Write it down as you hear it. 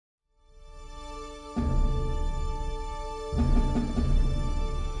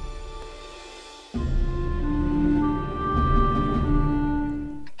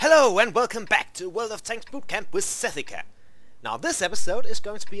Hello and welcome back to World of Tanks Bootcamp with Zethika. Now this episode is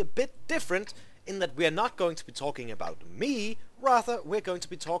going to be a bit different in that we are not going to be talking about me, rather we're going to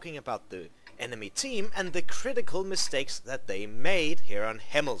be talking about the enemy team and the critical mistakes that they made here on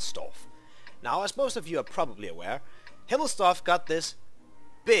Himmelsdorf. Now as most of you are probably aware, Himmelsdorf got this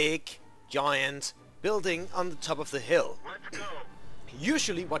big, giant building on the top of the hill.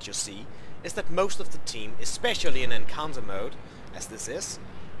 Usually what you see is that most of the team, especially in encounter mode, as this is,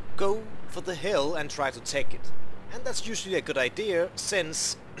 go for the hill and try to take it. And that's usually a good idea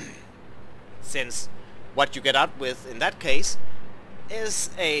since what you get out with in that case is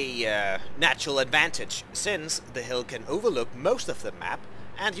a natural advantage, since the hill can overlook most of the map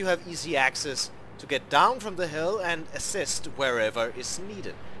and you have easy access to get down from the hill and assist wherever is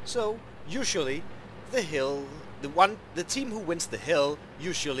needed. So usually the team who wins the hill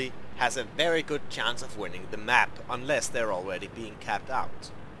usually has a very good chance of winning the map, unless they're already being capped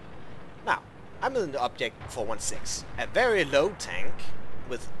out. Now, I'm in the Object 416, a very low tank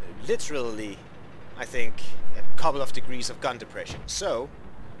with literally, I think, a couple of degrees of gun depression, so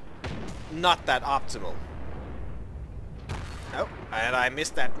not that optimal. Oh, and I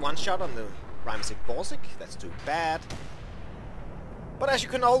missed that one shot on the Rimesic Borsig, that's too bad. But as you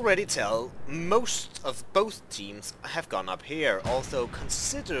can already tell, most of both teams have gone up here, although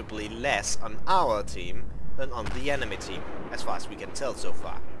considerably less on our team than on the enemy team, as far as we can tell so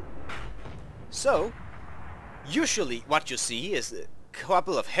far. So, usually what you see is a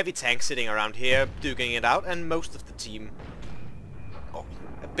couple of heavy tanks sitting around here, duking it out, and most of the team, a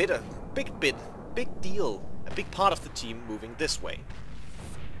big part of the team moving this way.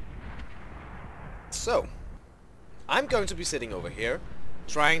 So, I'm going to be sitting over here,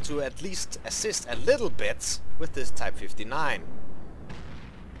 trying to at least assist a little bit with this Type 59.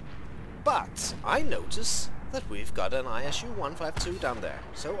 But I notice that we've got an ISU 152 down there,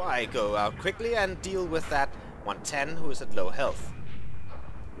 so I go out quickly and deal with that 110 who is at low health.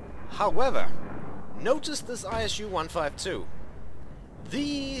 However, notice this ISU 152.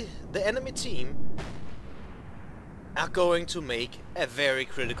 The enemy team are going to make a very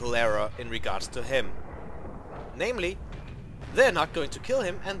critical error in regards to him. Namely, they're not going to kill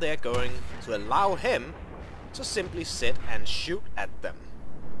him and they're going to allow him to simply sit and shoot at them.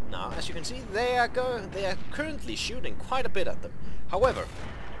 Now, as you can see, they are currently shooting quite a bit at them. However,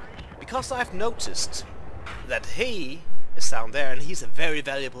 because I've noticed that he is down there and he's a very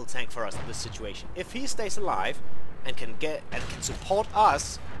valuable tank for us in this situation. If he stays alive and can support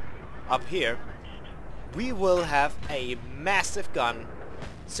us up here, we will have a massive gun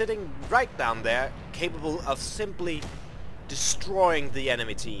sitting right down there, capable of simply destroying the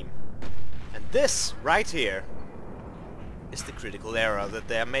enemy team. And this right here is the critical error that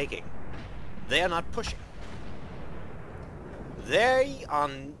they're making. They are not pushing. They are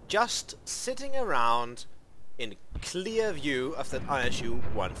just sitting around in clear view of that ISU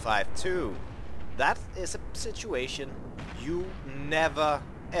 152. That is a situation you never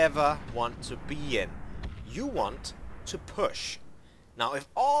ever want to be in. You want to push. Now, if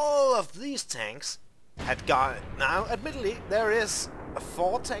all of these tanks had gone... Now, admittedly, there is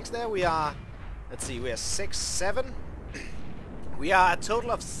 4 tanks there. We are... Let's see, we are 6, 7. We are a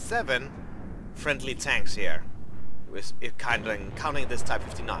total of 7 friendly tanks here, with counting this Type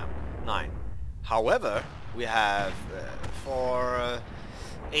 59. However, we have 4,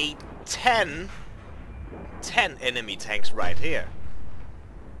 8, 10 enemy tanks right here.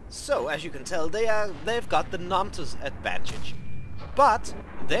 So, as you can tell, they've got the numbers advantage. But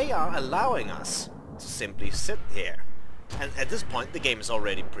they are allowing us to simply sit here. And at this point the game is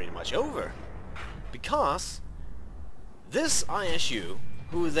already pretty much over. Because this ISU,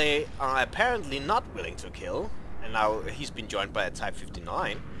 who they are apparently not willing to kill, and now he's been joined by a Type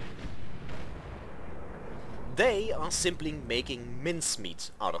 59, they are simply making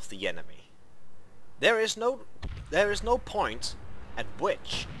mincemeat out of the enemy. There is no point at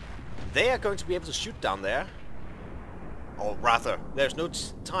which they are going to be able to shoot down there. Or rather, there's no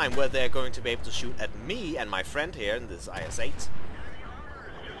time where they're going to be able to shoot at me and my friend here in this IS-8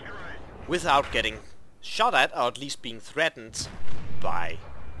 without getting shot at, or at least being threatened by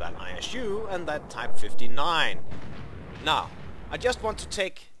that ISU and that Type 59. Now, I just want to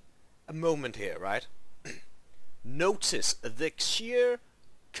take a moment here, right? Notice the sheer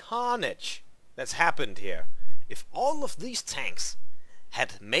carnage that's happened here. If all of these tanks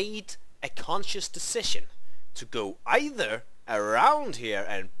had made a conscious decision to go either around here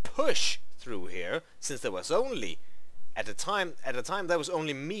and push through here, since there was only at the time there was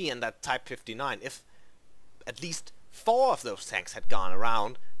only me and that Type 59. If at least 4 of those tanks had gone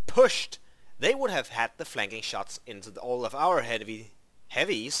around, pushed, they would have had the flanking shots into all of our heavy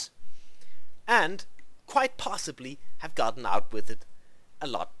heavies, and quite possibly have gotten out with it a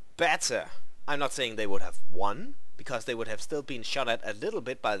lot better. I'm not saying they would have won, because they would have still been shot at a little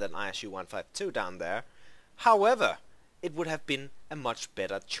bit by that ISU 152 down there. However, it would have been a much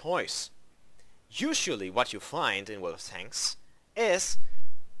better choice. Usually what you find in World of Tanks is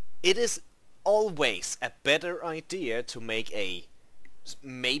it is always a better idea to make a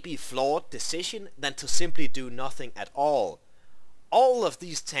maybe flawed decision than to simply do nothing at all. All of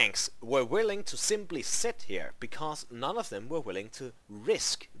these tanks were willing to simply sit here because none of them were willing to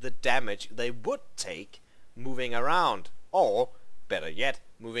risk the damage they would take moving around, or better yet,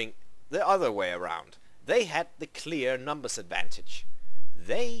 moving the other way around. They had the clear numbers advantage.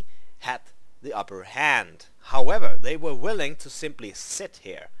 They had the upper hand. However, they were willing to simply sit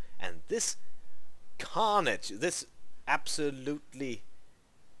here, and this carnage, this absolutely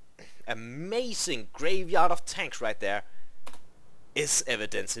amazing graveyard of tanks right there, is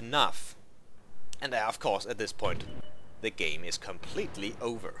evidence enough. And of course, at this point, the game is completely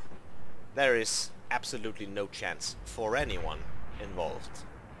over. There is absolutely no chance for anyone involved.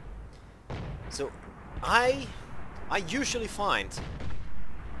 So I usually find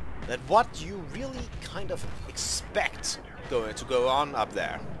that what you really kind of expect going to go on up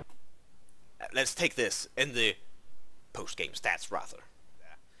there. Let's take this in the post-game stats rather.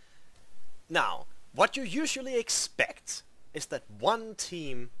 Now, what you usually expect is that one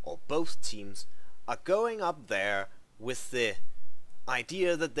team or both teams are going up there with the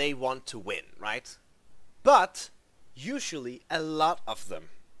idea that they want to win, right? But usually a lot of them.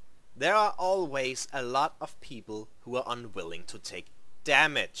 There are always a lot of people who are unwilling to take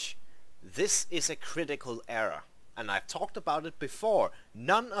damage. This is a critical error, and I've talked about it before.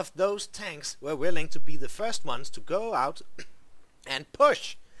 None of those tanks were willing to be the first ones to go out and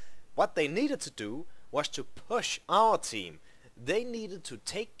push. What they needed to do was to push our team. They needed to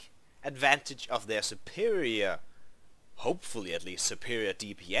take advantage of their superior, hopefully at least superior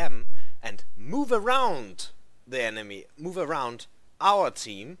DPM, and move around the enemy, move around our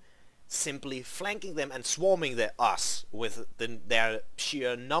team, simply flanking them and swarming us with their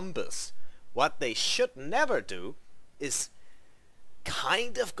sheer numbers. What they should never do is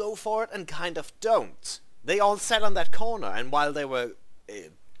kind of go for it and kind of don't. They all sat on that corner, and while they were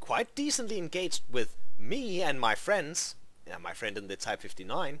quite decently engaged with me and my friends, my friend in the Type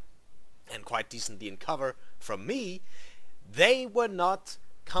 59, and quite decently in cover from me, they were not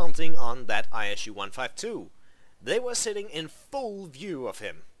counting on that ISU 152. They were sitting in full view of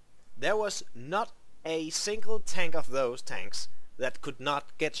him. There was not a single tank of those tanks that could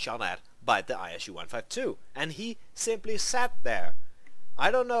not get shot at by the ISU 152, and he simply sat there. I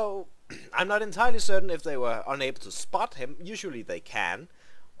don't know, I'm not entirely certain if they were unable to spot him. Usually they can,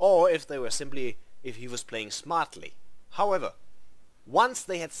 or if he was playing smartly. However, once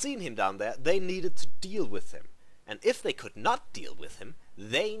they had seen him down there, they needed to deal with him, and if they could not deal with him,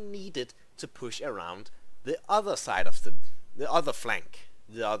 they needed to push around the other side of the other flank,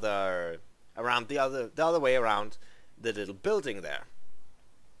 the other way around the little building there.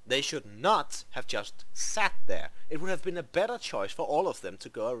 They should not have just sat there. It would have been a better choice for all of them to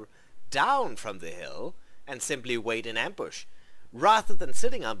go down from the hill and simply wait in ambush, rather than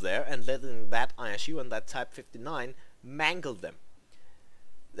sitting up there and letting that ISU and that Type 59 mangle them.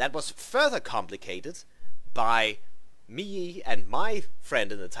 That was further complicated by me and my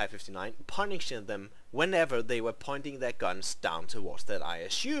friend in the Type 59 punishing them whenever they were pointing their guns down towards that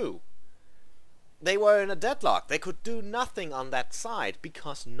ISU. They were in a deadlock. They could do nothing on that side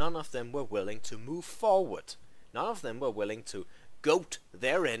because none of them were willing to move forward. None of them were willing to goat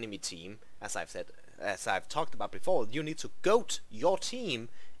their enemy team. As I've talked about before, you need to goat your team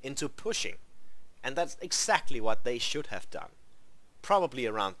into pushing, and that's exactly what they should have done. Probably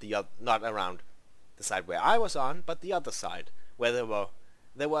around not around the side where I was on, but the other side, where there were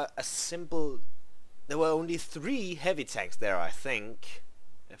only 3 heavy tanks there, I think,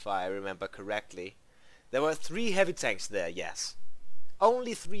 if I remember correctly. There were 3 heavy tanks there, yes.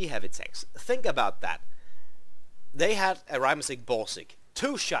 Only 3 heavy tanks. Think about that. They had a Rimasig Borsig.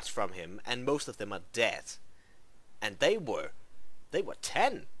 2 shots from him, and most of them are dead. And they were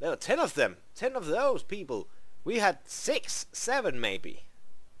 10. There were 10 of them. 10 of those people. We had 6, 7 maybe.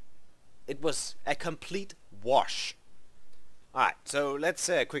 It was a complete wash. Alright, so let's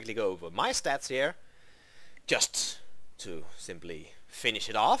quickly go over my stats here. Just to simply finish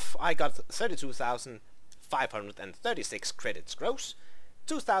it off, I got 32,536 credits gross,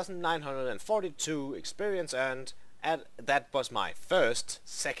 2,942 experience earned, and that was my first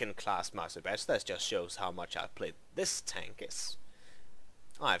second class master badge. That just shows how much I played this tank is.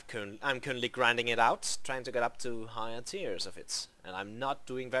 I'm currently grinding it out, trying to get up to higher tiers of it, and I'm not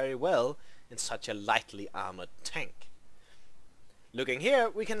doing very well in such a lightly armored tank. Looking here,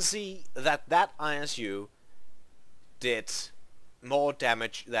 we can see that that ISU did more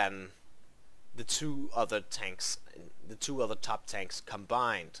damage than the two other tanks, the two other top tanks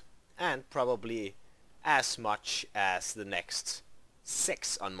combined, and probably as much as the next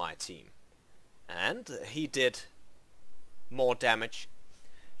 6 on my team. And he did more damage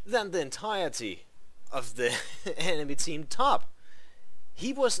than the entirety of the enemy team top.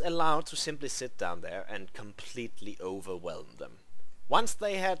 He was allowed to simply sit down there and completely overwhelm them. Once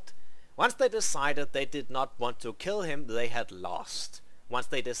they decided they did not want to kill him, they had lost. Once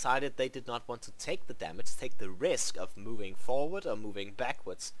they decided they did not want to take the damage, take the risk of moving forward or moving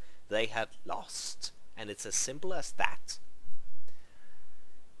backwards, they had lost. And it's as simple as that.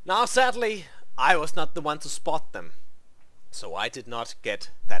 Now sadly, I was not the one to spot them, so I did not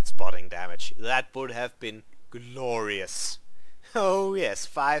get that spotting damage. That would have been glorious. Oh yes,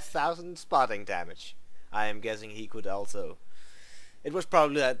 5,000 spotting damage. I am guessing he could also. It was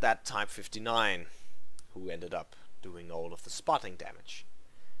probably at that time 59 who ended up doing all of the spotting damage.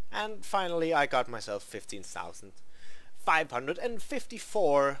 And finally I got myself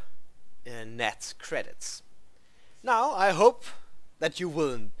 15,554 net credits. Now I hope that you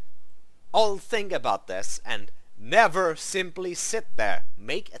will all think about this and never simply sit there.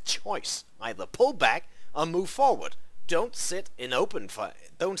 Make a choice. Either pull back or move forward. Don't sit in open fire.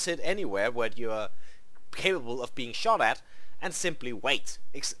 Don't sit anywhere where you are capable of being shot at and simply wait.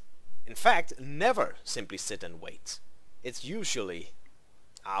 In fact, never simply sit and wait. It's usually...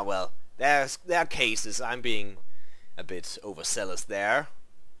 well, there are cases. I'm being a bit overzealous there.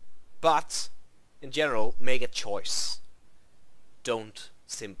 But, in general, make a choice. Don't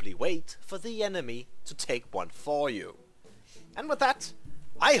simply wait for the enemy to take one for you. And with that,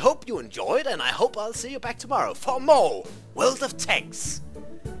 I hope you enjoyed, and I hope I'll see you back tomorrow for more World of Tanks.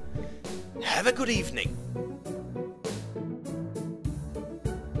 Have a good evening.